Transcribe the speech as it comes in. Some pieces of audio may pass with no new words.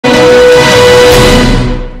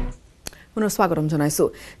স্বাগতম জনাইছো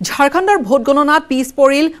ঝাৰখণ্ডৰ ভোট গণনাত পিছ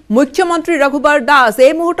পৰিল মুখ্যমন্ত্ৰী ৰঘুবৰ দাস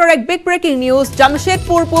এই মুহূৰ্তৰ এক বিগ ব্ৰেকিং নিউজ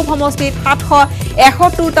জামশেদপুৰ পূব সমষ্টিত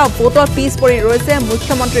 771টা ভোটত পিছ পৰি ৰৈছে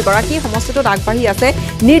মুখ্যমন্ত্ৰী গৰাকী সমষ্টিটোত আগবাঢ়ি আছে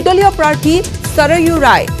নিৰ্দলীয় প্ৰাৰ্থী সৰয়ু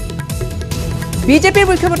ৰায় BJPৰ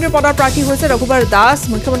মুখ্যমন্ত্ৰী পদৰ প্ৰাৰ্থী হৈছে ৰঘুবৰ দাস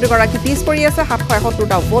মুখ্যমন্ত্ৰী গৰাকী পিছ পৰি আছে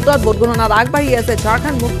 771টা ভোটত ভোট গণনাত আগবাঢ়ি আছে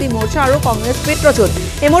ঝাৰখণ্ড মুক্তি মৰ্চা আৰু কংগ্ৰেছ মিত্ৰজোঁট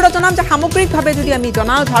এই মুহূৰ্তত জনাম যে সামগ্ৰিকভাৱে যদি আমি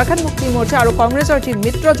জনাও ঝাৰখণ্ড মুক্তি মৰ্চা আৰু কংগ্ৰেছৰ যি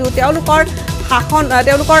মিত্ৰজোঁট তেওঁলোকৰ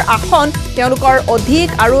আসন তেওঁলোকৰ অধিক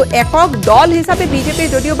আৰু একক দল হিচাপে বিজেপি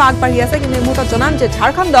যদিও আগবাঢ়ি আছে কিন্তু এই মুহূৰ্তত জনাম যে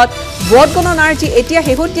ঝাৰখণ্ডত ভোট গণনাৰ যি এতিয়া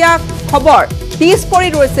শেহতীয়া খবৰ পিছ পৰি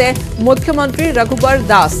ৰৈছে মুখ্যমন্ত্ৰী ৰঘুবৰ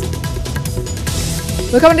দাস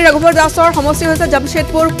মুখ্যমন্ত্ৰী ৰঘুবৰ দাসৰ সমষ্টি হৈছে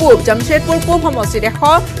জামশেদপুৰ পূব সমষ্টিত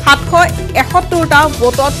 771টা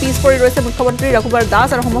ভোটত পিছ পৰি ৰৈছে মুখ্যমন্ত্ৰী ৰঘুবৰ দাস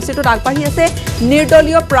আৰু সমষ্টিটোত আগবাঢ়ি আছে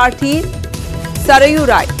নিৰ্দলীয় প্ৰাৰ্থী সৰয়ু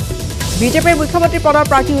ৰায় বিজেপিৰ মুখ্যমন্ত্ৰী পদৰ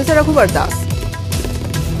প্ৰাৰ্থী হৈছে ৰঘুবৰ দাস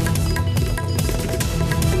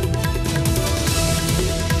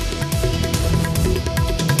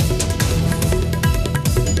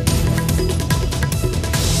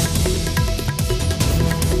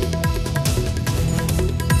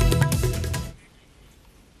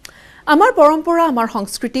আমাৰ পৰম্পৰা আমাৰ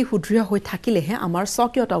সংস্কৃতি সুদৃঢ় হৈ থাকিলেহে আমাৰ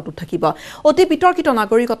স্বকীয়তাটো থাকিব অতি বিতৰ্কিত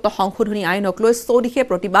নাগৰিকত্ব সংশোধনী আইনক লৈ সৌদিশে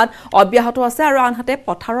প্ৰতিবাদ অব্যাহত আছে আৰু আনহাতে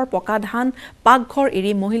পথাৰৰ পকা ধান পাকঘৰ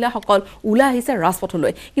এৰি মহিলাসকল ওলাই আহিছে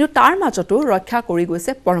ৰাজপথলৈ কিন্তু তাৰ মাজতো ৰক্ষা কৰি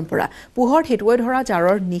গৈছে পৰম্পৰা পুহৰ হেতুৱাই ধৰা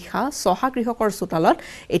জাৰৰ নিশা সহা কৃষকৰ চোতালত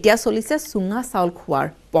এতিয়া চলিছে চুঙা চাউল খোৱাৰ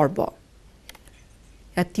পৰ্ব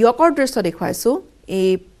এতিয়াকৰ দৃশ্য দেখুৱাইছো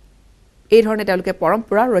এই ধৰণে তেওঁলোকে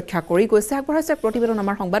পৰম্পৰা ৰক্ষা কৰি গৈছে আগবঢ়াইছে প্ৰতিবেদন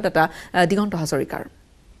আমাৰ সংবাদদাতা দিগন্ত হাজৰিকাৰ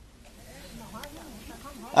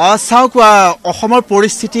চাওক অসমৰ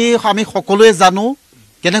পৰিস্থিতি আমি সকলোৱে জানো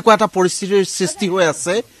কেনেকুৱা এটা পৰিস্থিতিৰ সৃষ্টি হৈ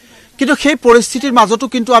আছে কিন্তু সেই পৰিস্থিতিৰ মাজতো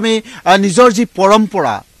কিন্তু আমি নিজৰ যি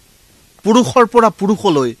পৰম্পৰা পুৰুষৰ পৰা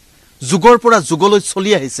পুৰুষলৈ যুগৰ পৰা যুগলৈ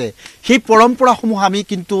চলি আহিছে সেই পৰম্পৰাসমূহ আমি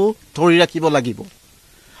কিন্তু ধৰি ৰাখিব লাগিব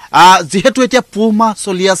যেহেতু এতিয়া পুহ মাহ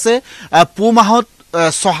চলি আছে পুহ মাহত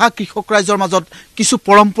সহা কৃষক ৰাইজৰ মাজত কিছু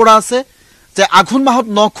পৰম্পৰা আছে যে আঘোণ মাহত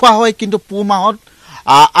নখোৱা হয় কিন্তু পুহ মাহত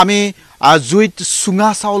আমি জুইত চুঙা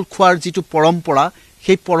চাউল খোৱাৰ যিটো পৰম্পৰা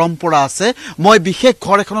সেই পৰম্পৰা আছে মই বিশেষ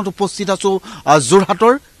ঘৰ এখনত উপস্থিত আছো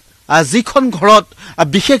যোৰহাটৰ যিখন ঘৰত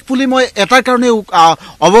বিশেষ বুলি মই এটাৰ কাৰণে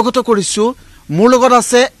অৱগত কৰিছো মোৰ লগত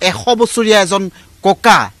আছে 100 বছৰীয়া এজন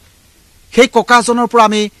ককা সেই ককাজনৰ পৰা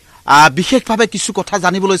আমি বিশেষভাৱে কিছু কথা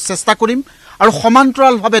জানিবলৈ চেষ্টা কৰিম আৰু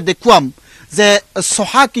সমান্তৰালভাৱে দেখুৱাম যে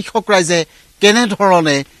সহা কৃষক ৰাইজে কেনে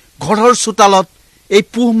ধৰণে ঘৰৰ চোতালত এই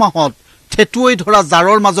পুহ মাহত ঠেটুৱৈ ধৰা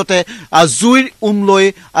জাৰৰ মাজতে জুইৰ লৈ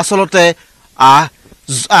আসলতে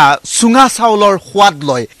চুঙা চাউলৰ সোৱাদ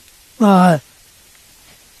লয়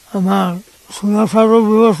আমাৰ চুঙা চাউলৰ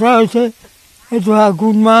ব্যৱস্থা হৈছে এইটো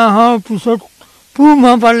আঘোণ মাহৰ পিছত পুহ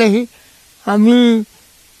মাহ পালেহি আমি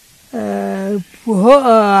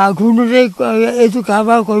আঘোণতে এইটো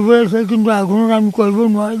কাৰবাৰ কৰিব লাগিছে কিন্তু আঘোণত আমি কৰিব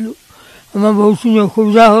নোৱাৰিলোঁ আমাৰ বহুতখিনি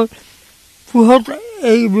অসুবিধা হ'ল পুহত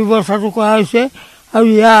এই ব্যৱস্থাটো কৰা হৈছে আৰু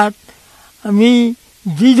ইয়াত আমি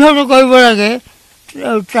যি ধৰণে কৰিব লাগে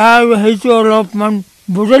তাৰ সেইটো অলপমান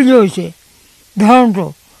বদলি হৈছে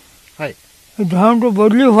ধৰণটো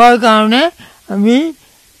বদলি হোৱাৰ কাৰণে আমি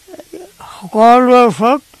সকলোৰে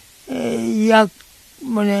ওচৰত ইয়াক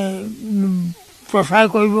মানে প্ৰচাৰ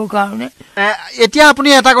কৰিবৰ কাৰণে এতিয়া আপুনি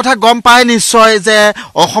এটা কথা গম পায় নিশ্চয় যে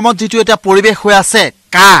অসমত যিটো এটা পৰিৱেশ হৈ আছে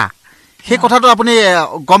সেই কথাটো আপুনি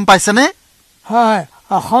গম পাইছেনে হয়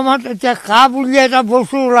অসমত এতিয়া বুলি এটা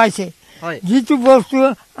বস্তু ওলাইছে যিটো বস্তু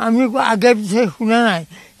আমি আগে পিছে শুনা নাই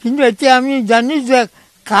কিন্তু এতিয়া আমি জানিছোঁ যে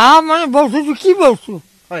মানে বস্তুটো কি বস্তু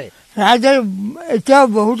ৰাইজে এতিয়াও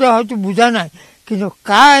বহুতে হয়তো বুজা নাই কিন্তু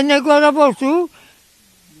এনেকুৱা এটা বস্তু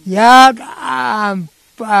ইয়াত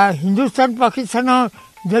হিন্দুস্তান পাকিস্তানৰ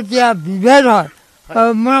যেতিয়া বিভেদ হয়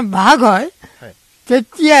মানে ভাগ হয়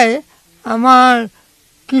তেতিয়াই আমাৰ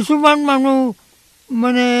কিছুমান মানুহ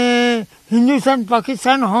মানে হিন্দুস্তান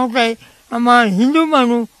পাকিস্তান হওঁতে আমাৰ হিন্দু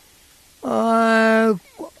মানুহ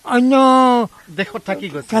অন্য দেশত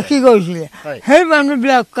থাকি গৈছিলে সেই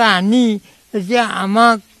মানুহবিলাকে আনি এতিয়া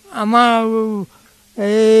আমাৰ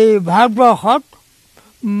এই ভাৰতবৰ্ষত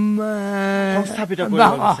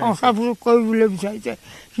সংস্থাপিত কৰিবলৈ বিচাৰিছে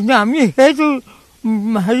কিন্তু আমি সেইটো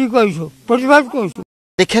হেৰি কৰিছোঁ প্ৰতিবাদ কৰিছোঁ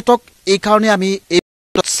তেখেতক এইকাৰণে আমি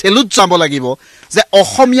চেলুট যাব লাগিব যে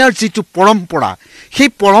অসমীয়াৰ যিটো পৰম্পৰা সেই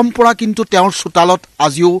পৰম্পৰা কিন্তু তেওঁৰ চোতালত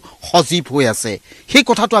আজিও সজীৱ হৈ আছে সেই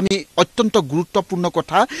কথাটো আমি অত্যন্ত গুৰুত্বপূৰ্ণ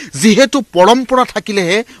কথা যেহেতু পৰম্পৰা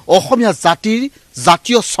থাকিলেহে অসমীয়া জাতিৰ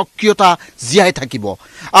জাতীয় সক্ৰিয়তা জীয়াই থাকিব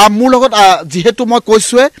মোৰ লগত যেহেতু মই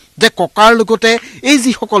কৈছোৱে যে ককাৰ লগতে এই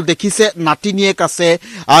যিসকল দেখিছে নাতিনিয়েক আছে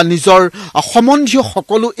নিজৰ সম্বন্ধীয়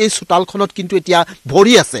সকলো এই চোতালখনত কিন্তু এতিয়া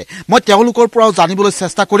ভৰি আছে মই তেওঁলোকৰ পৰাও জানিবলৈ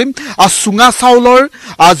চেষ্টা কৰিম সুঙা চাউলৰ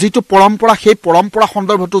যিটো পৰম্পৰা সেই পৰম্পৰা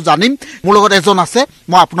সন্দৰ্ভতো জানিম মোৰ লগত এজন আছে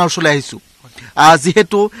মই আপোনাৰ ওচৰলৈ আহিছোঁ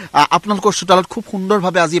যেহেতু আপোনালোকৰ চোতালত খুব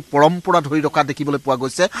সুন্দৰভাৱে আজি পৰম্পৰা ধৰি ৰখা দেখিবলৈ পোৱা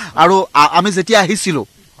গৈছে আৰু আমি যেতিয়া আহিছিলোঁ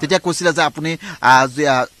তেতিয়া কৈছিলে যে আপুনি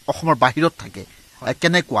অসমৰ বাহিৰত থাকে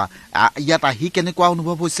কেনেকুৱা ইয়াত আহি কেনেকুৱা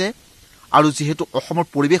অনুভৱ হৈছে আৰু যেহেতু অসমৰ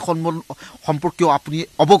পৰিৱেশ সম্পৰ্কীয় আপুনি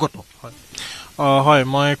অৱগত হয়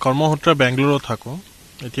মই কৰ্মসূত্ৰে বেংগলুৰুত থাকোঁ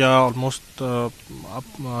এতিয়া অলমষ্ট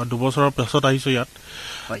 2 বছৰৰ পাছত আহিছোঁ ইয়াত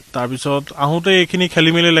তাৰপিছত আহোঁতে এইখিনি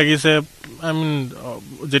খেলি মেলি লাগিছে আই মিন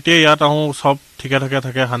যেতিয়া ইয়াত আহোঁ চব ঠিকে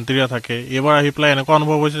থাকে শান্তিৰে থাকে এইবাৰ আহি পেলাই এনেকুৱা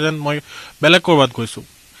অনুভৱ হৈছে যেন মই বেলেগ ক'ৰবাত গৈছোঁ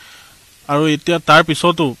আৰু এতিয়া তাৰ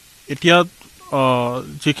পিছতো এতিয়া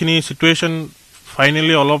যিখিনি চিটুৱেশ্যন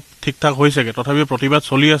ফাইনেলি অলপ ঠিক ঠাক হৈছেগৈ তথাপিও প্ৰতিবাদ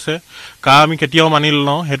চলি আছে আমি কেতিয়াও মানি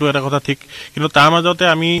লওঁ সেইটো এটা কথা ঠিক কিন্তু তাৰ মাজতে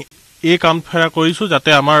আমি এই কাম ফেৰা কৰিছোঁ যাতে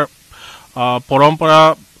আমাৰ পৰম্পৰা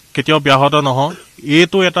কেতিয়াও ব্যাহত নহয়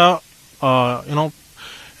এইটো এটা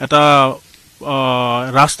এটা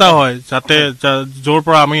ৰাস্তা হয় যাতে য'ৰ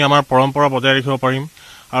পৰা আমি আমাৰ পৰম্পৰা বজাই ৰাখিব পাৰিম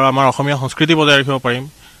আৰু আমাৰ অসমীয়া সংস্কৃতি বজাই ৰাখিব পাৰিম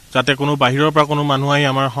যাতে কোনো বাহিৰৰ পৰা কোনো মানুহ আহি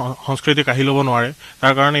আমাৰ সংস্কৃতি কাঢ়ি ল'ব নোৱাৰে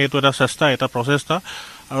তাৰ কাৰণে এইটো এটা চেষ্টা এটা প্ৰচেষ্টা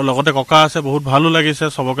আৰু লগতে ককা আছে বহুত ভালো লাগিছে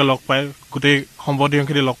চবকে লগ পাই গোটেই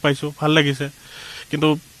সম্বন্ধীয়খিনি লগ পাইছোঁ ভাল লাগিছে কিন্তু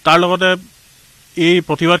তাৰ লগতে এই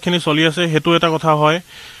প্ৰতিবাদখিনি চলি আছে সেইটো এটা কথা হয়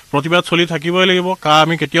প্ৰতিবাদ চলি থাকিবই লাগিব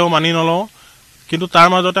আমি কেতিয়াও মানি নলওঁ কিন্তু তাৰ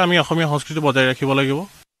মাজতে আমি অসমীয়া সংস্কৃতি বজাই ৰাখিব লাগিব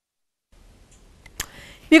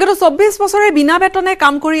বিগত 24 বছৰে বিনা বেতনে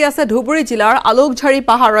কাম কৰি আছে ধুবুৰী জিলাৰ আলোকঝাৰী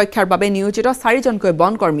পাহাৰ ৰক্ষাৰ বাবে নিয়োজিত 4জনকৈ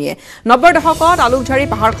বন কৰ্মীয়ে 90 দশকত আলোকঝাৰী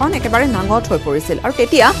পাহাৰখন একেবাৰে নাঙঠ হৈ পৰিছিল আৰু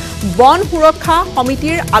তেতিয়া বন সুৰক্ষা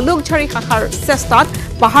সমিতিৰ আলোকঝাৰী শাখাৰ চেষ্টাত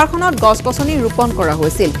পাহাৰখনত গছ-গছনি ৰোপণ কৰা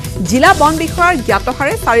হৈছিল জিলা বন বিষয়াৰ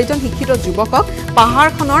জ্ঞাতসাৰে 4জন শিক্ষিত যুৱকক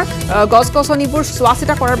পাহাৰখনৰ গছ-গছনিবোৰ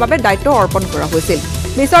চোৱাচিতা কৰাৰ বাবে দায়িত্ব অৰ্পণ কৰা হৈছিল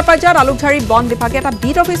নিচাৰ পৰ্যায়ত আলোকঝাৰী বন বিভাগে এটা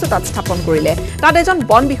বিট অফিচো তাত স্থাপন কৰিলে তাত এজন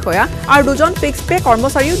বন বিষয়া আৰু 2জন ফিক্স পে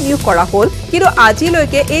কৰ্মচাৰীও নিয়োগ কৰা হ'ল কিন্তু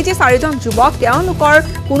আজিলৈকে এই যে 4জন যুৱক তেওঁলোকৰ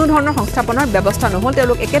কোনো ধৰণৰ সংস্থাপনৰ ব্যৱস্থা নহল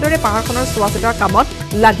তেওঁলোক একেদৰে পাহাৰখনৰ চোৱাচিতাৰ কামত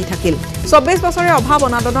লাগি থাকিল 24 বছৰে অভাৱ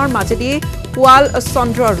অনাদনৰ মাজেদি পুৱাল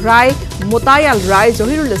চন্দ্ৰ ৰায় মোতায়াল ৰায়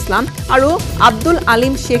জহিৰুল ইছলাম আৰু আব্দুল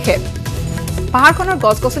আলিম শেখে পাহাৰখনৰ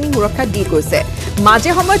গছ-গছনি সুৰক্ষা দি গৈছে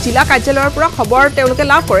মাজে সময় জিলা কাৰ্যালয়ৰ পৰা খবৰ তেওঁলোকে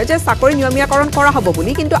লাভ কৰে যে চাকৰি নিয়মীয়াকৰণ কৰা হ'ব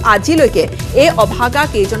বুলি কিন্তু আজিলৈকে এই অভাগা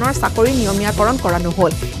কেইজনৰ চাকৰি নিয়মীয়াকৰণ কৰা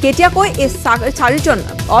নহল কেতিয়াকৈ এই 4জন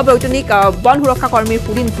অবৈতনিক বন সুৰক্ষা কৰ্মীৰ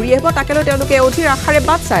পুদিন ঘূৰি আহিব তাকে লৈ তেওঁলোকে অধীৰ আশাৰে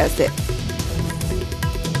বাট চাই আছে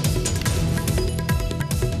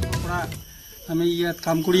আমি ইয়াত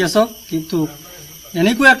কাম কৰি আছো কিন্তু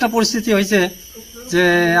এনেকুৱা একটা পৰিস্থিতি হৈছে যে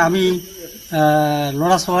আমি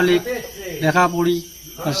ল'ৰা ছোৱালীক দেখা পৰি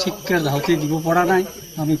শিক্ষাৰ ধাউতি দিব পৰা নাই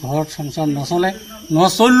আমি ঘৰত সংসাৰ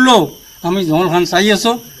নচললেও আমি জংঘলখন চাই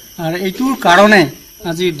আছোঁ আৰু এইটোৰ কাৰণে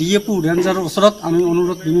আজি ডিএপু ৰেঞ্জাৰৰ ওচৰত আমি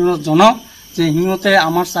অনুৰোধ জনাওঁ যে সিহঁতে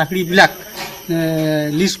আমাৰ চাকৰিবিলাক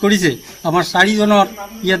লিষ্ট কৰিছে আমাৰ 4জনৰ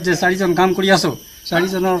ইয়াত যে 4জন কাম কৰি আছোঁ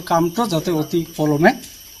 4জনৰ কামটো যাতে অতি পলমে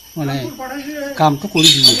মানে কামটো কৰি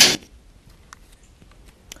দিয়ে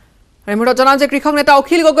ৰেমুৰত জনাও যে কৃষক নেতা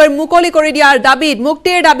অখিল গগৈৰ মুকলি কৰি দিয়াৰ দাবীত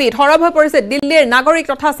মুক্তিৰ দাবীত সৰব হৈ পৰিছে দিল্লীৰ নাগৰিক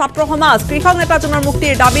তথা ছাত্ৰ সমাজ কৃষক নেতাজনৰ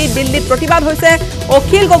মুক্তিৰ দাবীত দিল্লীত প্ৰতিবাদ হৈছে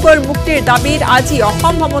অখিল গগৈৰ মুক্তিৰ দাবীত আজি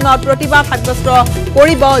অসম ভৱনত প্ৰতিবাদ সাব্যস্ত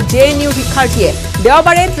কৰিব জেএনইউ শিক্ষাৰ্থীয়ে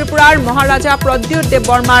দেওবাৰে ত্ৰিপুৰাৰ মহাৰাজা প্ৰদ্যুৎ দেৱ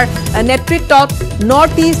বৰ্মাৰ নেতৃত্বত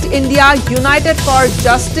north east India United for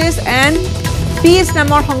justice and পিছ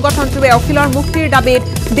নামৰ সংগঠনটোৱে অখিলৰ মুক্তিৰ দাবীত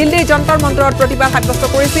দিল্লীৰ যন্তৰ মন্তৰত প্ৰতিবাদ সাব্যস্ত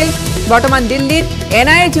কৰিছিল বৰ্তমান দিল্লীত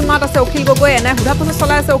এনআইৰ জিম্মাত আছে অখিল গগৈ এনআই সোধাপোছা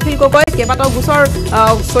চলাই আছে অখিল গগৈ কেইবাটাও গোচৰ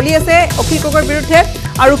চলি আছে অখিল গগৈৰ বিৰুদ্ধে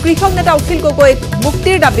আৰু কৃষক নেতা অখিল গগৈক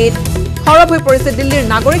মুক্তিৰ দাবীত সৰব হৈ পৰিছে দিল্লীৰ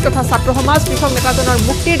নাগৰিক তথা ছাত্ৰ সমাজ কৃষক নেতাজনৰ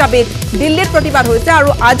মুক্তিৰ দাবীত দিল্লীত প্ৰতিবাদ হৈছে আৰু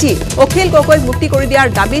আজি অখিল গগৈক মুক্তি কৰি দিয়াৰ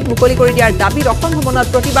দাবীত মুকলি কৰি দিয়াৰ দাবীত অসম ভৱনত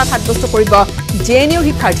প্ৰতিবাদ সাব্যস্ত কৰিব জেএনইউ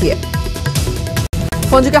শিক্ষাৰ্থীয়ে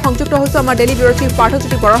পঞ্জিকা সংযুক্ত হৈছে আমাৰ ডেইলি ব্যুৰ চিফ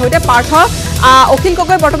পাৰ্থজ্যোতি বৰাৰ সৈতে পাৰ্থ অখিল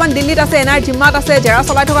গগৈ বৰ্তমান দিল্লীত আছে এনআইৰ জিম্মাত আছে জেৰা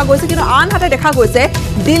চলাই থকা গৈছে কিন্তু আনহাতে দেখা গৈছে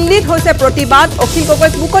দিল্লীত হৈছে প্ৰতিবাদ অখিল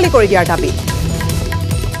গগৈক মুকলি কৰি দিয়াৰ দাবী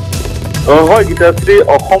হয় গীতাশ্ৰী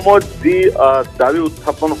অসমত যি দাবী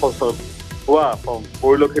উত্থাপন হোৱা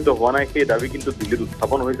পৰিলক্ষিত হোৱা নাই সেই দাবী কিন্তু দিল্লীত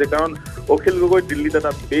উত্থাপন হৈছে কাৰণ অখিল গগৈ দিল্লীত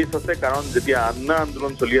এটা বেছ আছে কাৰণ যেতিয়া আন্না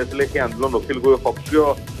আন্দোলন চলি আছিলে সেই আন্দোলন অখিল গগৈ সক্ৰিয়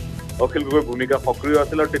অখিল গগৈৰ ভূমিকা সক্ৰিয়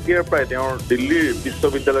আছিল আৰু তেতিয়াৰ পৰাই তেওঁৰ দিল্লীৰ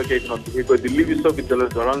বিশ্ববিদ্যালয় কেইখনত বিশেষকৈ দিল্লী বিশ্ববিদ্যালয়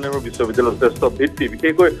জৱাহৰলাল নেহৰু বিশ্ববিদ্যালয়ৰ যথেষ্ট ভিত্তি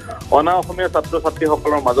বিশেষকৈ অনা অসমীয়া ছাত্ৰ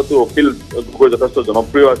ছাত্ৰীসকলৰ মাজতো অখিল গগৈ যথেষ্ট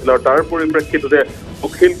জনপ্ৰিয় আছিল আৰু তাৰ পৰিপ্ৰেক্ষিততে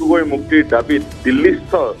অখিল গগৈৰ মুক্তিৰ দাবীত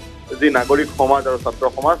দিল্লীস্থ যি নাগৰিক সমাজ আৰু ছাত্ৰ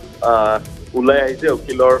সমাজ ওলাই আহিছে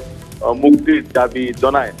অখিলৰ মুক্তিৰ দাবী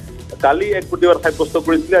জনায় কালি এক প্ৰতিবাদ সাব্যস্ত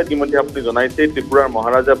কৰিছিলে ইতিমধ্যে আপুনি জনাইছে ত্ৰিপুৰাৰ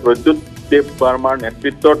মহাৰাজা প্ৰদ্যুৎ দেৱ বাৰ্মাৰ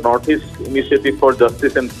নেতৃত্বত north east initiative for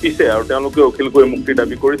justice and পিছে আৰু তেওঁলোকে অখিল গগৈৰ মুক্তিৰ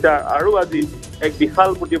দাবী কৰিছে আৰু আজি এক বিশাল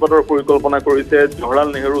প্ৰতিবাদৰ পৰিকল্পনা কৰিছে জৱাহৰলাল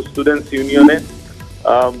নেহৰু ষ্টুডেণ্টছ ইউনিয়নে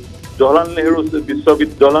জৱাহৰলাল নেহৰু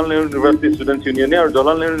ইউনিভাৰ্চিটি ষ্টুডেণ্টছ ইউনিয়নে আৰু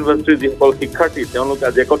জৱাহৰলাল নেহৰু ইউনিভাৰ্চিটিৰ যিসকল শিক্ষাৰ্থী তেওঁলোকে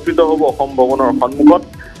আজি একত্ৰিত হ'ব অসম ভৱনৰ সন্মুখত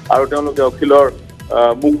আৰু তেওঁলোকে অখিলৰ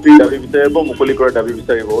মুক্তিৰ দাবী বিচাৰিব মুকলি কৰাৰ দাবী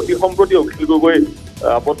বিচাৰিব অতি সম্প্ৰতি অখিল গগৈ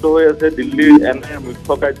আবদ্ধ হৈ আছে দিল্লীৰ এনআইৰ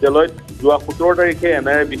মুখ্য কাৰ্যালয়ত যোৱা 17 তাৰিখে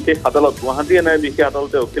এনআইৰ বিশেষ আদালত গুৱাহাটী এনআইৰ বিশেষ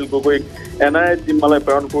আদালতে অখিল গগৈক এনআইৰ জিম্মালৈ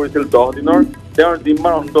প্ৰেৰণ কৰিছিল 10 দিনৰ তেওঁৰ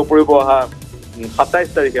জিম্মাৰ অন্ত পৰিব অহা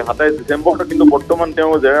 27 তাৰিখে 27 ডিচেম্বৰত কিন্তু বৰ্তমান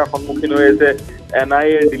তেওঁ জেৰাৰ সন্মুখীন হৈ আছে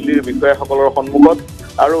এনআইৰ দিল্লীৰ বিষয়াসকলৰ সন্মুখত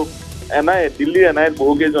আৰু দিল্লীৰ এনআইত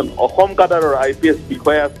বহুকেইজন অসম কাডাৰৰ IPS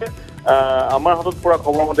বিষয়া আছে আমাৰ হাতত পৰা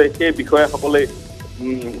খবৰ মতে সেই বিষয়াসকলে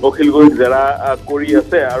অখিল গগৈক জেৰা কৰি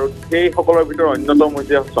আছে আৰু সেইসকলৰ ভিতৰত অন্যতম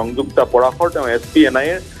হৈছে সংযুক্তা পৰাশৰ তেওঁ SP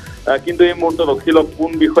এনআইৰ কিন্তু এই মুহূৰ্তত অখিলক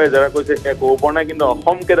কোন বিষয়ে জেৰা কৰিছে সেয়া ক'ব পৰা নাই কিন্তু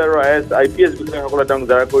অসম কেডাৰৰ IPS বিষয়াসকলে তেওঁক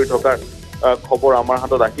জেৰা কৰি থকাৰ খবৰ আমাৰ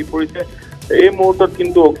হাতত আহি পৰিছে এই মুহূৰ্তত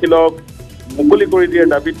কিন্তু অখিলক মুকলি কৰি দিয়াৰ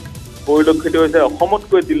দাবীত পৰিলক্ষিত হৈছে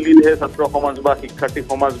অসমতকৈ দিল্লীতহে ছাত্ৰ সমাজ বা শিক্ষাৰ্থী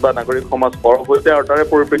সমাজ বা নাগৰিক সমাজ সৰব হৈছে আৰু তাৰে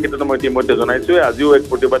পৰিপ্ৰেক্ষিতত মই ইতিমধ্যে জনাইছোঁ আজিও এক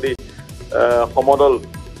প্ৰতিবাদী সমদল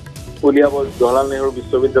উলিয়াব জৱাহৰলাল নেহৰু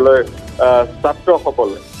বিশ্ববিদ্যালয়ৰ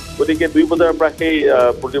ছাত্ৰসকলে গতিকে 2 বজাৰ পৰা সেই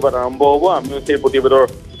প্ৰতিবাদ আৰম্ভ হ'ব আমিও সেই প্ৰতিবাদৰ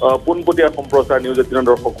পোনপটীয়া সম্প্ৰচাৰ News18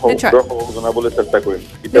 দৰ্শকক জনাবলৈ চেষ্টা কৰিম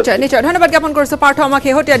নিশ্চয় ধন্যবাদ জ্ঞাপন কৰিছোঁ পাৰ্থ আমাক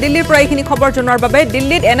শেহতীয়া দিল্লীৰ পৰা এইখিনি খবৰ জনোৱাৰ বাবে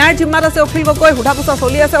দিল্লীত এনআইৰ জিম্মাত আছে অখিল গগৈ সোধা পোছা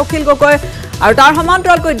চলি আছে অখিল গগৈ আৰু তাৰ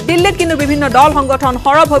সমান্তৰালকৈ দিল্লীত কিন্তু বিভিন্ন দল সংগঠন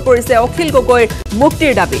সৰব হৈ পৰিছে অখিল গগৈৰ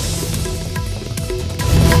মুক্তিৰ দাবী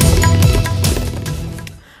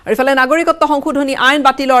আৰু ইফালে নাগৰিকত্ব সংশোধনী আইন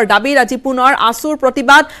বাতিলৰ দাবীত আজি পুনৰ আসুৰ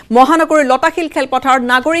প্ৰতিবাদ মহানগৰীৰ লতাশিল খেলপথাৰত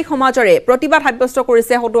নাগৰিক সমাজৰে প্ৰতিবাদ সাব্যস্ত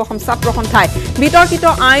কৰিছে সদৌ অসম ছাত্ৰ সন্থাই বিতৰ্কিত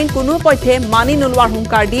আইন কোনো পথে মানি নোলোৱাৰ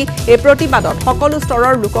হুংকাৰ দি এই প্ৰতিবাদত সকলো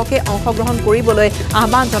স্তৰৰ লোককে অংশগ্ৰহণ কৰিবলৈ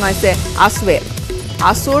আহ্বান জনাইছে আসুৱে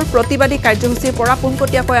আসুৰ প্ৰতিবাদী কাৰ্যসূচীৰ পৰা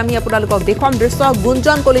পোনপটীয়াকৈ আমি আপোনালোকক দেখুৱাম দৃশ্য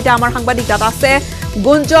গুঞ্জন কলিতা আমাৰ সাংবাদিক তাত আছে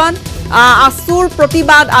গুঞ্জন আসুৰ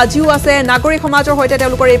প্ৰতিবাদ আজিও আছে নাগৰিক সমাজৰ সৈতে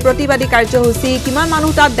তেওঁলোকৰ এই প্ৰতিবাদী কাৰ্যসূচী কিমান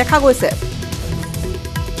মানুহ তাত দেখা গৈছে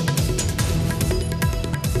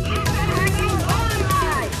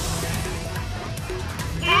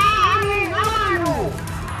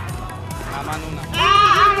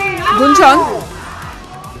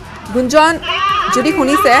গুঞ্জন যদি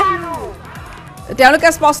শুনিছে তেওঁলোকে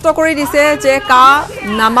স্পষ্ট কৰি দিছে যে কা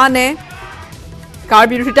নামানে কাৰ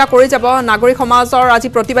বিৰোধিতা কৰি যাব নাগৰিক সমাজৰ আজি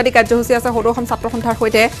প্ৰতিবাদী কাৰ্যসূচী আছে সদৌ অসম ছাত্ৰ সন্থাৰ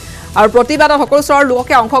সৈতে আৰু প্ৰতিবাদত সকলো স্তৰৰ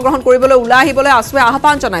লোকে অংশগ্ৰহণ কৰিবলৈ ওলাই আহিবলৈ আসুৱে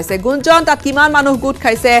আহ্বান জনাইছে গুঞ্জন তাত কিমান মানুহ গোট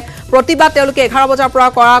খাইছে প্ৰতিবাদ তেওঁলোকে 11 বজাৰ পৰা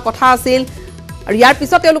কৰা কথা আছিল আৰু ইয়াৰ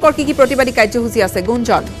পিছত তেওঁলোকৰ কি প্ৰতিবাদী কাৰ্যসূচী আছে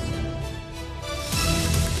গুঞ্জন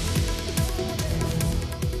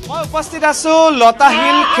মই উপস্থিত আছো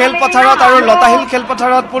লতাহিল খেলপথাৰত আৰু লতাহিল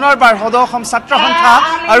খেলপথাৰত পুনৰবাৰ সদৌ অসম ছাত্ৰ সন্থা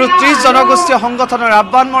আৰু 30 জনগোষ্ঠীয় সংগঠনৰ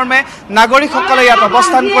আহ্বান মৰ্মে নাগৰিকসকলে ইয়াত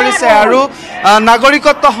অৱস্থান কৰিছে আৰু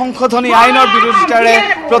নাগৰিকত্ব সংশোধনী আইনৰ বিৰোধিতাৰে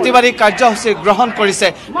প্ৰতিবাদী কাৰ্যসূচী গ্ৰহণ কৰিছে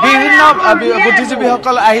বিভিন্ন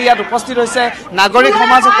বুদ্ধিজীৱীসকল আহি ইয়াত উপস্থিত হৈছে নাগৰিক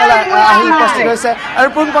সমাজসকল আহি উপস্থিত হৈছে আৰু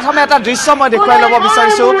পোনপ্ৰথমে এটা দৃশ্য মই দেখুৱাই ল'ব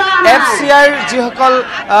বিচাৰিছোঁ FCIৰ যিসকল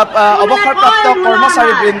অৱসৰপ্ৰাপ্ত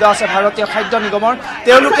কৰ্মচাৰী বৃন্দ আছে ভাৰতীয় খাদ্য নিগমৰ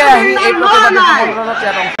তেওঁলোকে আহি এই প্ৰতিবাদী সন্মিলনত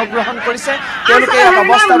ইয়াত অংশগ্ৰহণ কৰিছে তেওঁলোকে ইয়াত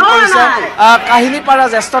অৱস্থান কৰিছে কাহিনীপাৰা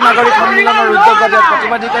জ্যেষ্ঠ নাগৰিক সন্মিলনৰ উদ্যোগত ইয়াত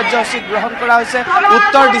প্ৰতিবাদী কাৰ্যসূচী গ্ৰহণ কৰা হৈছে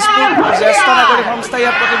উত্তৰ দিছপুৰ জ্যেষ্ঠ নাগৰিক সংস্থাই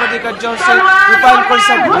ইয়াত প্ৰতিবাদী কাৰ্যসূচী ৰূপায়ণ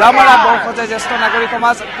কৰিছে ঘোঁৰামাৰা বৰসজা জ্যেষ্ঠ নাগৰিক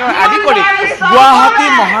সমাজ আদি কৰি গুৱাহাটী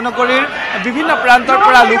মহানগৰীৰ বিভিন্ন প্ৰান্তৰ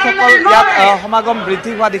পৰা লোকসকল ইয়াত সমাগম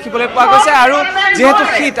বৃদ্ধি হোৱা দেখিবলৈ পোৱা গৈছে আৰু যিহেতু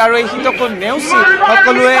শীত আৰু এই শীতকো নেওচি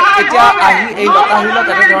সকলোৱে এতিয়া আহি এই লতাশিলত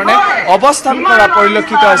এনেধৰণে অৱস্থান কৰা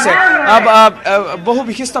পৰিলক্ষিত হৈছে বহু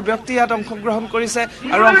বিশিষ্ট ব্যক্তি ইয়াত অংশগ্ৰহণ কৰিছে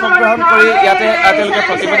আৰু অংশগ্ৰহণ কৰি ইয়াতে তেওঁলোকে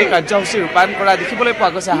প্ৰতিবাদী কাৰ্যসূচী ৰূপায়ণ কৰা দেখিবলৈ পোৱা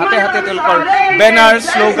গৈছে হাতে হাতে তেওঁলোকৰ বেনাৰ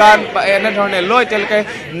শ্লোগান এনেধৰণে লৈ তেওঁলোকে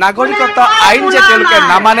নাগৰিকত্ব আইন যে তেওঁলোকে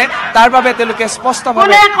নামানে তাৰ বাবে তেওঁলোকে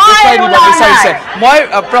স্পষ্টভাৱে দেখুৱাই দিব বিচাৰিছে মই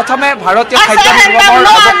প্ৰথমে ভাৰতীয় খাদ্য নিগমৰ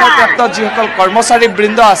অৱসৰপ্ৰাপ্ত যিসকল কৰ্মচাৰী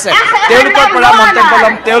বৃন্দ আছে তেওঁলোকৰ পৰা মন্তব্য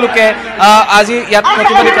ল'ম তেওঁলোকে আজি ইয়াত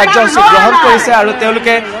প্ৰতিবাদী কাৰ্যসূচী গ্ৰহণ কৰিছে আৰু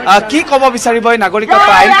তেওঁলোকে কি ক'ব বিচাৰিব এই নাগৰিকত্ব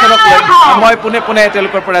আইনখনক লৈ মই পোনে পোনে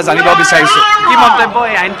তেওঁলোকৰ পৰা জানিব বিচাৰিছোঁ কি মন্তব্য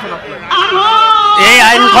এই আইনখনক লৈ এই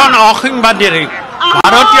আইনখন অসাংবিধানিক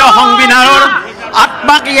ভাৰতীয় সংবিধানৰ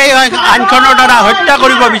আত্মাক এই আইনখনৰ দ্বাৰা হত্যা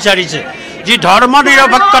কৰিব বিচাৰিছে যি ধৰ্ম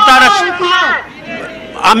নিৰপেক্ষতাৰ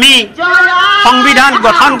আমি সংবিধান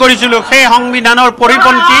গঠন কৰিছিলোঁ সেই সংবিধানৰ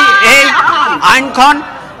পৰিপন্থী এই আইনখন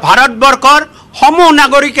ভাৰতবৰ্ষৰ সমূহ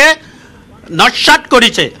নাগৰিকে নস্যাৎ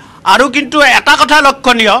কৰিছে আৰু কিন্তু এটা কথা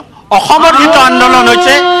লক্ষণীয় অসমৰ যিটো আন্দোলন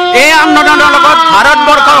হৈছে এই আন্দোলনৰ লগত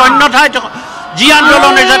ভাৰতবৰ্ষৰ অন্য ঠাইত যি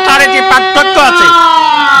আন্দোলন হৈছে তাৰ এটি পাৰ্থক্য আছে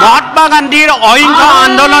মহাত্মা গান্ধীৰ অহিংস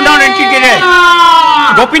আন্দোলনৰ নীতিৰে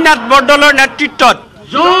গোপীনাথ বৰদলৈৰ নেতৃত্বত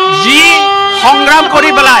যি সংগ্ৰাম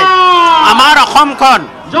কৰি পেলাই আমাৰ অসমখন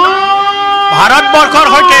ভাৰতবৰ্ষৰ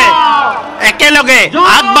সৈতে একেলগে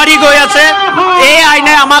আগবাঢ়ি গৈ আছে এই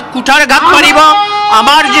আইনে আমাক কুঠাৰঘাত মাৰিব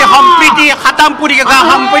আমাৰ যি সম্প্ৰীতি সাতামপুৰী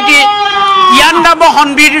সম্প্ৰীতি ৯২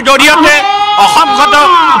 সন্ধিৰ জৰিয়তে অসমখনক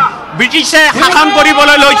ব্ৰিটিছে শাসন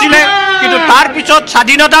কৰিবলৈ লৈছিলে কিন্তু তাৰ পিছত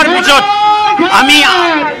স্বাধীনতাৰ পিছত আমি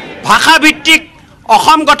ভাষাভিত্তিক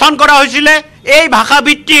অসম গঠন কৰা হৈছিলে এই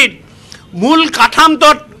ভাষাভিত্তিৰ মূল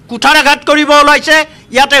কাঠামোত কুঠাৰঘাত কৰিব ওলাইছে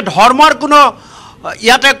ইয়াতে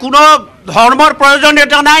কোনো ধৰ্মৰ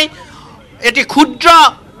প্ৰয়োজনীয়তা নাই এটি ক্ষুদ্ৰ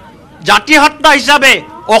জাতি হত্যা হিচাপে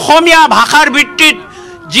অসমীয়া ভাষাৰ ভিত্তিত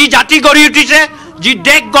যি জাতি গঢ়ি উঠিছে যি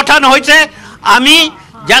দেশ গঠন হৈছে আমি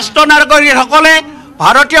জ্যেষ্ঠ নাগৰিকসকলে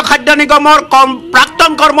ভাৰতীয় খাদ্য নিগমৰ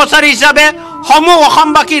প্ৰাক্তন কৰ্মচাৰী হিচাপে সমূহ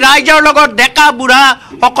অসমবাসী ৰাইজৰ লগত ডেকা বুঢ়া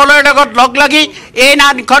সকলৰ লগত লগ লাগি এই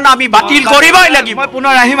আইনখন আমি বাতিল কৰিবই লাগিব মই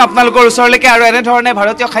পুনৰ আহিম আপোনালোকৰ ওচৰলৈকে আৰু এনেধৰণে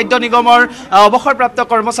ভাৰতীয় খাদ্য নিগমৰ অৱসৰপ্ৰাপ্ত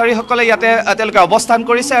কৰ্মচাৰীসকলে ইয়াতে তেওঁলোকে অৱস্থান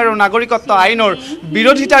কৰিছে আৰু নাগৰিকত্ব আইনৰ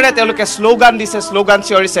বিৰোধিতাৰে তেওঁলোকে শ্লোগান দিছে শ্লোগান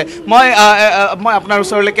চিঞৰিছে মই আপোনাৰ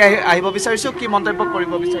ওচৰলৈকে আহিব বিচাৰিছোঁ কি মন্তব্য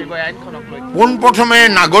কৰিব বিচাৰিব এই আইনখনক লৈ পোনপ্ৰথমে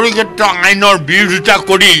নাগৰিকত্ব আইনৰ বিৰোধিতা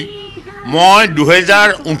কৰি মই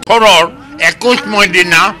 2018 21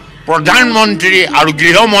 দিনা প্ৰধানমন্ত্ৰী আৰু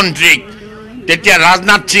গৃহমন্ত্ৰীক তেতিয়া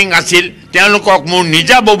ৰাজনাথ সিং আছিল তেওঁলোকক মোৰ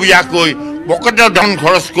নিজাববীয়াকৈ পকেটৰ ধন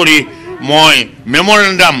খৰচ কৰি মই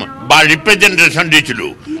মেমৰেণ্ডাম বা ৰিপ্ৰেজেণ্টেশ্যন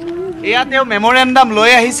দিছিলোঁ এয়া তেওঁ মেমৰেণ্ডাম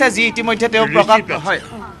লৈ আহিছে যি ইতিমধ্যে তেওঁ প্ৰকাশ হয়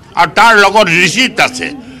আৰু তাৰ লগত ৰিচিপ্ট আছে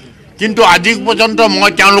কিন্তু আজি পৰ্যন্ত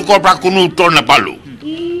মই তেওঁলোকৰ পৰা কোনো উত্তৰ নাপালোঁ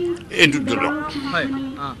এইটো হয়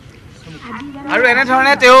আৰু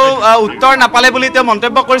এনেধৰণে তেওঁ উত্তৰ নাপালে বুলি তেওঁ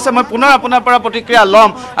মন্তব্য কৰিছে মই পুনৰ আপোনাৰ পৰা প্ৰতিক্ৰিয়া ল'ম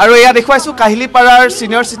আৰু এয়া দেখুৱাইছোঁ কাহিলীপাৰাৰ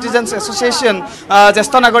ছিনিয়ৰ চিটিজেনছ এছ'চিয়েশ্যন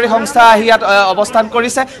জ্যেষ্ঠ নাগৰিক সংস্থা আহি ইয়াত অৱস্থান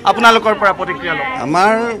কৰিছে আপোনালোকৰ পৰা প্ৰতিক্ৰিয়া ল'ম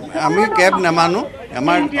আমি কেব নামানো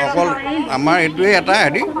আমাৰ এইটোৱে এটা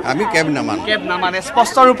হেৰি আমি কেব নামানে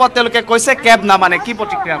স্পষ্ট ৰূপত তেওঁলোকে কৈছে কেব নামানে কি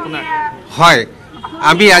প্ৰতিক্ৰিয়া আপোনাৰ হয়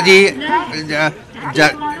আমি আজি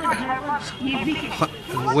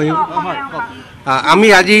আমি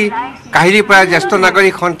আজি কাহিলীপাৰা জ্যেষ্ঠ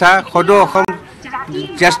নাগৰিক সন্থা সদৌ অসম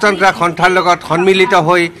জ্যেষ্ঠ নাগৰিক সন্থাৰ লগত সন্মিলিত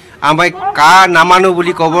হৈ আমি কা নামানো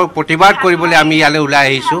বুলি প্ৰতিবাদ কৰিবলৈ আমি ইয়ালৈ ওলাই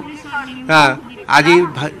আহিছোঁ আজি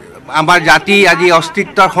আমাৰ জাতি আজি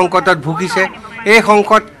অস্তিত্বৰ সংকটত ভুগিছে এই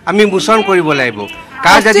সংকট আমি মোচন কৰিব লাগিব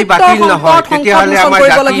কা যদি বাতিল নহয় তেতিয়াহ'লে আমাৰ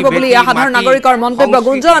জাতি বুলি সাধাৰণ নাগৰিকৰ মন্তব্য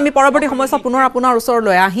গুঞ্জন আমি পৰৱৰ্তী সময়ত পুনৰ আপোনাৰ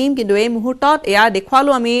ওচৰলৈ আহিম কিন্তু এই মুহূৰ্তত এয়া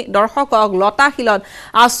দেখুৱালো আমি দৰ্শকক লতাশিলত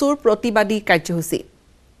আছুৰ প্ৰতিবাদী কাৰ্যসূচী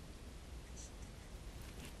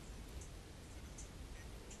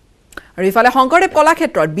আৰু ইফালে শংকৰদেৱ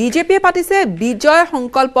কলাক্ষেত্ৰত বিজেপিয়ে পাতিছে বিজয়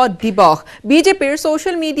সংকল্প দিৱস বিজেপিৰ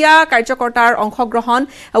ছ'চিয়েল মিডিয়া কাৰ্যকৰ্তাৰ অংশগ্ৰহণ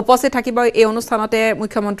উপস্থিত থাকিব এই অনুষ্ঠানতে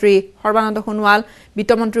মুখ্যমন্ত্ৰী সৰ্বানন্দ সোণোৱাল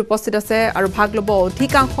বিত্তমন্ত্ৰী উপস্থিত আছে আৰু ভাগ ল'ব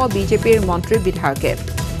অধিকাংশ বিজেপিৰ মন্ত্ৰী বিধায়কে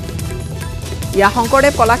ইয়া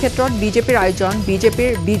শংকৰদেৱ কলাক্ষেত্ৰত বিজেপিৰ আয়োজন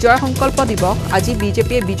বিজেপিৰ বিজয় সংকল্প দিৱস আজি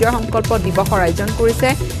বিজেপিয়ে বিজয় সংকল্প দিৱসৰ আয়োজন কৰিছে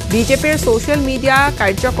বিজেপিৰ ছ'চিয়েল মিডিয়া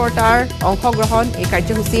কাৰ্যকৰ্তাৰ অংশগ্ৰহণ এই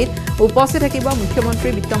কাৰ্যসূচীত উপস্থিত থাকিব মুখ্যমন্ত্ৰী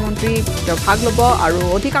বিত্তমন্ত্ৰী ভাগ ল'ব আৰু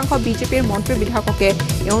অধিকাংশ বিজেপিৰ মন্ত্ৰী বিধায়ককে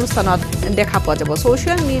এই অনুষ্ঠানত দেখা পোৱা যাব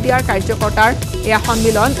ছ'চিয়েল মিডিয়াৰ কাৰ্যকৰ্তাৰ এয়া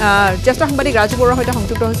সন্মিলন জ্যেষ্ঠ সাংবাদিক ৰাজু বৰুৱাৰ সৈতে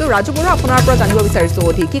সংযুক্ত হৈছোঁ ৰাজু বৰুৱা আপোনাৰ পৰা জানিব বিচাৰিছোঁ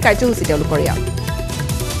অধিক কি কাৰ্যসূচী তেওঁলোকৰ ইয়াত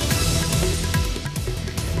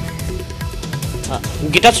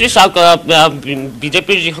গীতাশ্ৰী চাওক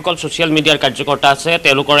বিজেপিৰ যিসকল ছ'চিয়েল মিডিয়াৰ কাৰ্যকৰ্তা আছে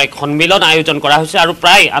তেওঁলোকৰ এক সন্মিলন আয়োজন কৰা হৈছে আৰু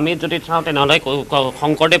প্ৰায় আমি যদি চাওঁ তেনেহ'লে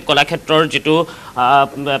শংকৰদেৱ কলাক্ষেত্ৰৰ যিটো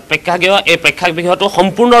প্ৰেক্ষাগৃহ এই প্ৰেক্ষাগৃহটো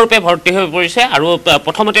সম্পূৰ্ণৰূপে ভৰ্তি হৈ পৰিছে আৰু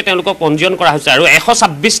প্ৰথমতে তেওঁলোকক পঞ্জীয়ন কৰা হৈছে আৰু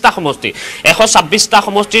 126টা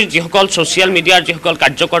সমষ্টিৰ যিসকল ছ'চিয়েল মিডিয়াৰ যিসকল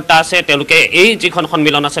কাৰ্যকৰ্তা আছে তেওঁলোকে এই যিখন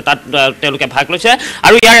সন্মিলন আছে তাত তেওঁলোকে ভাগ লৈছে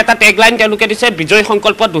আৰু ইয়াৰ এটা টেগলাইন তেওঁলোকে দিছে বিজয়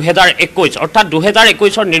সংকল্প 2021 অৰ্থাৎ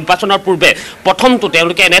 2021ৰ নিৰ্বাচনৰ পূৰ্বে প্ৰথমটো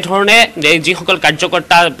তেওঁলোকে এনেধৰণে যিসকল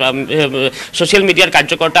কাৰ্যকৰ্তা ছ'চিয়েল মিডিয়াৰ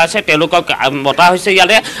কাৰ্যকৰ্তা আছে তেওঁলোকক মতা হৈছে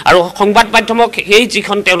ইয়ালে আৰু সংবাদ মাধ্যমক এই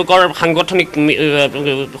যিখন তেওঁলোকৰ সাংগঠনিক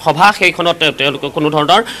সভা সেইখনত তেওঁলোকে কোনো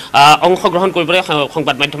ধৰণৰ অংশগ্ৰহণ কৰিবলৈ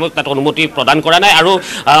সংবাদ মাধ্যমক তাত অনুমতি প্ৰদান কৰা নাই আৰু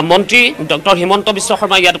মন্ত্ৰী ডক্টৰ হিমন্ত বিশ্ব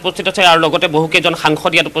শৰ্মা ইয়াত উপস্থিত আছে আৰু লগতে বহুকেইজন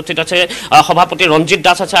সাংসদ ইয়াত উপস্থিত আছে সভাপতি ৰঞ্জিত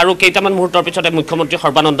দাস আছে আৰু কেইটামান মুহূৰ্তৰ পিছতে মুখ্যমন্ত্ৰী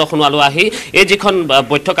সৰ্বানন্দ সোণোৱালো আহি এই যিখন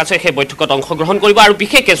বৈঠক আছে সেই বৈঠকত অংশগ্ৰহণ কৰিব আৰু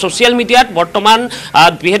বিশেষকৈ ছ'চিয়েল মিডিয়াত বৰ্তমান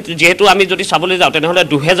যেহেতু আমি যদি চাবলৈ যাওঁ তেনেহ'লে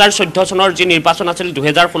 2014 চনৰ যি নিৰ্বাচন আছিল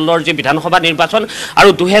 2016ৰ যি বিধানসভা নিৰ্বাচন আৰু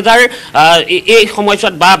 2000 এই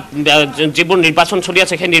সময়ছোৱাত বা যিবোৰ নিৰ্বাচন চলি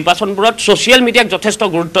আছে সেই নিৰ্বাচনবোৰত ছ'চিয়েল মিডিয়াক যথেষ্ট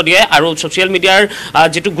গুৰুত্ব দিয়ে আৰু ছ'চিয়েল মিডিয়াৰ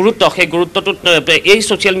যিটো গুৰুত্ব সেই গুৰুত্বটোত এই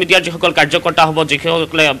ছ'চিয়েল মিডিয়াৰ যিসকল কাৰ্যকৰ্তা হ'ব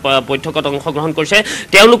যিসকলে বৈঠকত অংশগ্ৰহণ কৰিছে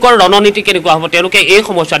তেওঁলোকৰ ৰণনীতি কেনেকুৱা হ'ব তেওঁলোকে এই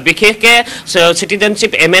সময়ছোৱাত বিশেষকৈ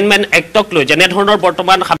চিটিজেনশ্বিপ এমেণ্ডমেণ্ট এক্টক লৈ যেনেধৰণৰ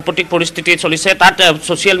বৰ্তমান সাম্প্ৰতিক পৰিস্থিতি চলিছে তাত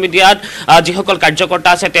ছ'চিয়েল মিডিয়াত যিসকল কাৰ্যকৰ্তা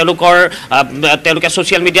আছে তেওঁলোকে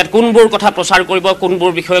ছ'চিয়েল মিডিয়াত কোনবোৰ কথা প্ৰচাৰ কৰিব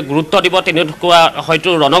কোনবোৰ বিষয়ে গুৰুত্ব দিব তেনেকুৱা হয়তো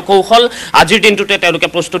ৰণকৌশল আজিৰ দিনটোতে তেওঁলোকে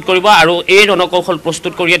প্ৰস্তুত কৰিব আৰু এই ৰণকৌশল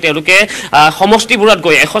প্ৰস্তুত কৰিয়ে তেওঁলোকে সমষ্টিবোৰত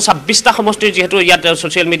গৈ 126টা সমষ্টিৰ যিহেতু ইয়াত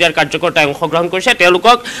ছ'চিয়েল মিডিয়াৰ কাৰ্যকৰ্তাই অংশগ্ৰহণ কৰিছে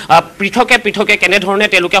তেওঁলোকক পৃথকে কেনেধৰণে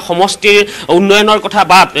তেওঁলোকে সমষ্টিৰ উন্নয়নৰ কথা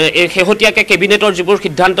বা শেহতীয়াকৈ কেবিনেটৰ যিবোৰ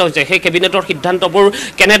সিদ্ধান্ত হৈছে সেই কেবিনেটৰ সিদ্ধান্তবোৰ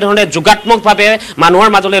কেনেধৰণে যোগাত্মকভাৱে মানুহৰ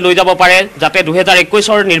মাজলৈ লৈ যাব পাৰে যাতে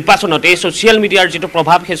 2021ৰ নিৰ্বাচনত এই ছ'চিয়েল মিডিয়াৰ যিটো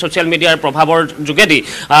প্ৰভাৱ সেই ছ'চিয়েল মিডিয়াৰ প্ৰভাৱৰ যোগেদি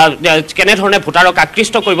কেনেধৰণে ভোটাৰক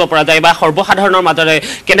আকৃষ্ট কৰিব পৰা যায় বা সৰ্বসাধাৰণৰ মাজৰে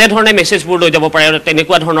কেনেধৰণে মেছেজবোৰ লৈ যাব পাৰে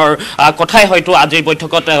তেনেকুৱা ধৰণৰ কথাই হয়তো আজিৰ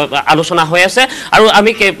বৈঠকত আলোচনা হৈ আছে আৰু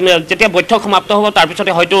আমি যেতিয়া বৈঠক সমাপ্ত হ'ব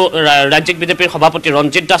তাৰপিছতে হয়তো ৰাজ্যিক বিজেপিৰ সভাপতি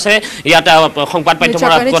ৰঞ্জিত দাসে ইয়াত সংবাদ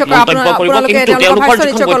মাধ্যমৰ আগত মন্তব্য কৰিব কিন্তু তেওঁলোকৰ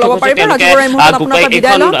যিখন বৈঠক হৈছে তেওঁলোকে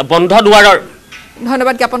এইখন বন্ধ দুৱাৰৰ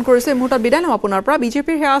ধন্যবাদ জ্ঞাপন কৰিছো এই মুহূৰ্তত বিদায় লম আপোনাৰ পৰা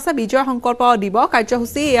বিজেপিৰ সেয়া আছে বিজয় সংকল্প দিৱস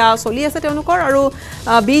কাৰ্যসূচী এয়া চলি আছে তেওঁলোকৰ আৰু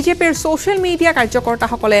বিজেপিৰ ছ'চিয়েল মিডিয়া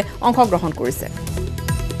কাৰ্যকৰ্তাসকলে অংশগ্ৰহণ কৰিছে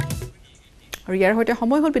আৰু ইয়াৰ সৈতে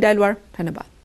সময় হ'ল বিদায় লোৱাৰ ধন্যবাদ